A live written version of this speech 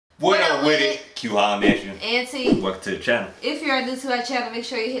up with it. Q holla at you. Auntie. Welcome to the channel. If you're new to our channel, make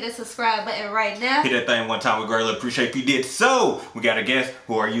sure you hit that subscribe button right now. Hit that thing one time. We greatly appreciate if you did. So, we got a guest.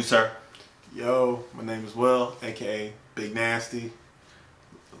 Who are you, sir? Yo, my name is Will, aka Big Nasty.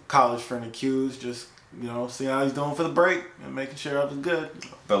 College friend of Q's, just, you know, see how he's doing for the break and making sure I was good.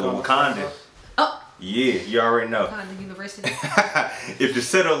 Fellow Wakanda. Oh. Yeah, you already know. Wakanda University. If the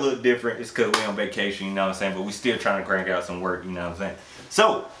setup look different, it's because we on vacation, you know what I'm saying? But we still trying to crank out some work, you know what I'm saying?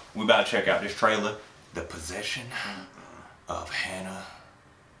 So, we about to check out this trailer, The Possession of Hannah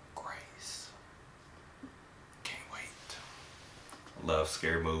Grace. Can't wait. Love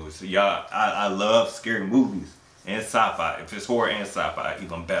scary movies. Y'all, I love scary movies and sci-fi. If it's horror and sci-fi,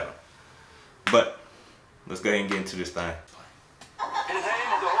 even better. But, let's go ahead and get into this thing. In the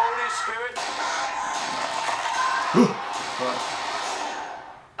name of the Holy Spirit.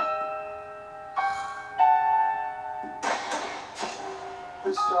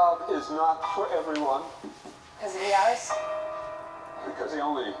 This job is not for everyone. Because of the hours? Because the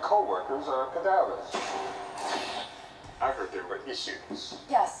only co-workers are cadavers. I heard there were issues.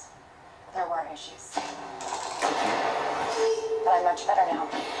 Yes, there were issues. But I'm much better now.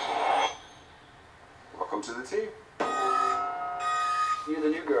 Welcome to the team. You're the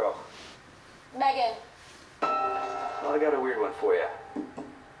new girl. Megan. Well, I got a weird one for you.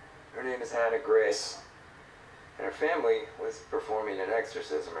 Her name is Hannah Grace. And her family was performing an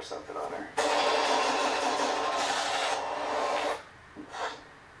exorcism or something on her.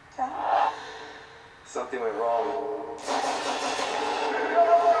 Something went wrong.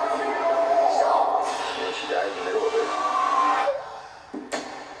 And she died in the middle of it.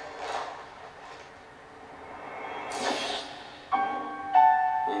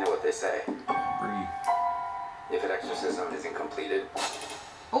 You know what they say. Breathe. If an exorcism isn't completed,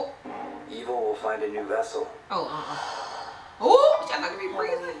 evil will find a new vessel. Oh, y'all not gonna be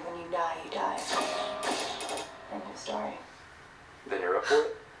breathing. When you die, you die. End of story. Then you're up for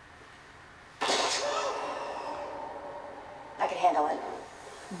it? I can handle it.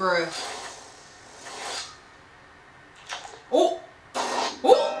 Bruh. Oh!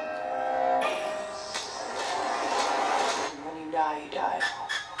 Oh! When you die, you die.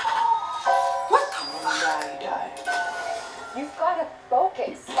 What the When you die, you die. You've got to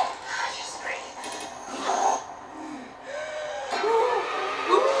focus. Just breathe.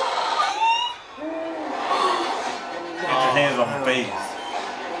 Get your hands on my face.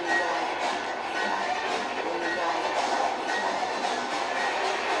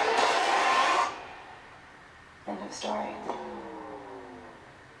 End of story.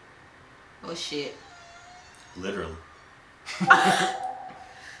 Oh shit. Literally.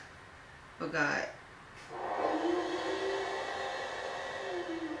 Oh god.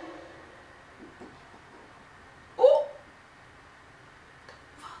 Oh!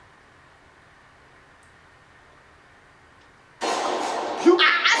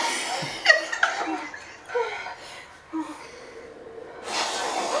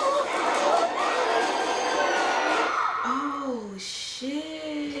 Oh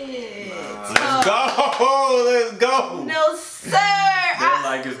shit. Let's go! Let's go! No sir! They're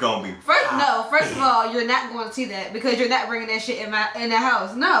like it's gonna be. First of all, you're not going to see that because you're not bringing that shit in the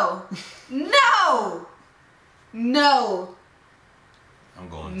house. No. No. No. I'm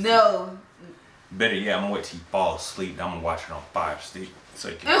going to No. see it. Better yet, I'm gonna wait till you fall asleep. I'm gonna watch it on Fire Stick so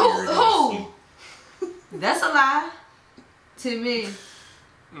you can And hear it in your sleep. That's a lie. To me.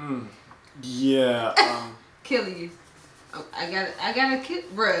 Yeah, Killing you. Oh, I gotta kill,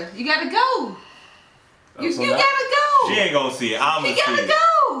 bruh. You gotta go. You so gotta that- go. She ain't gonna see it. I'm You gonna see gotta it.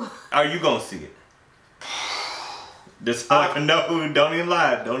 go. Are you gonna see it? Just like no, don't even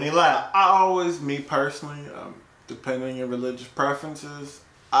lie. Don't even lie. I always, me personally, depending on your religious preferences,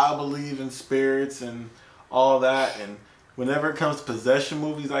 I believe in spirits and all that. And whenever it comes to possession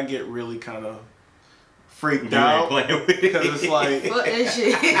movies, I get really kind of freaked You out ain't playing with it. because it's like, Fuck that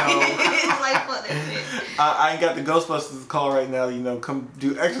shit. It's like fuck that shit. I ain't got the Ghostbusters call right now, you know, come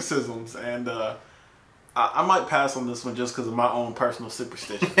do exorcisms. And I might pass on this one just because of my own personal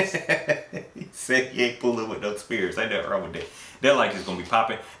superstitions. He said he ain't fooling with no spirits. Ain't nothing wrong with that. That like it's gonna be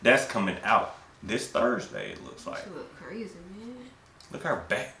popping. That's coming out this Thursday, it looks like. You look crazy, man. Look her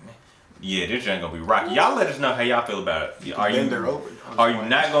back, man. Yeah, this ain't gonna be rocky. Y'all let us know how y'all feel about it. Are Bend her over. you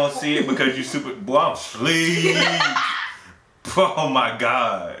not gonna see it because you super? Boy, I'm asleep. Oh my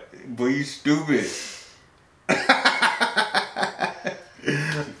god, boy, you stupid.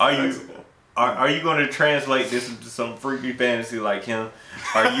 Are you gonna translate this into some freaky fantasy like him?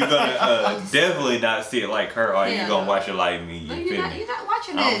 Are you gonna definitely not see it like her? Or are you gonna watch it like me? No, You feel me? you're not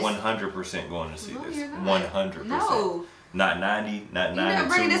watching this. I'm 100% going to see No, this. you're not. 100%. No. Not 90, not 92, You're not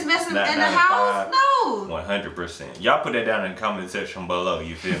bringing this mess in the not house? 95. No. 100%. Y'all put that down in the comment section below,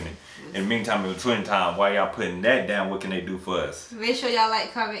 you feel me? In the meantime, in between time, while y'all putting that down, what can they do for us? Make sure y'all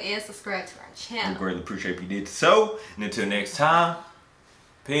like, comment, and subscribe to our We channel. greatly appreciate if you did so. And until next time,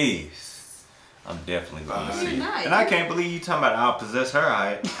 peace. I'm definitely going to Bye. see You're it. not. And I can't believe you talking about I'll possess her.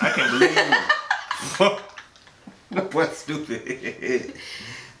 I can't believe you. What stupid.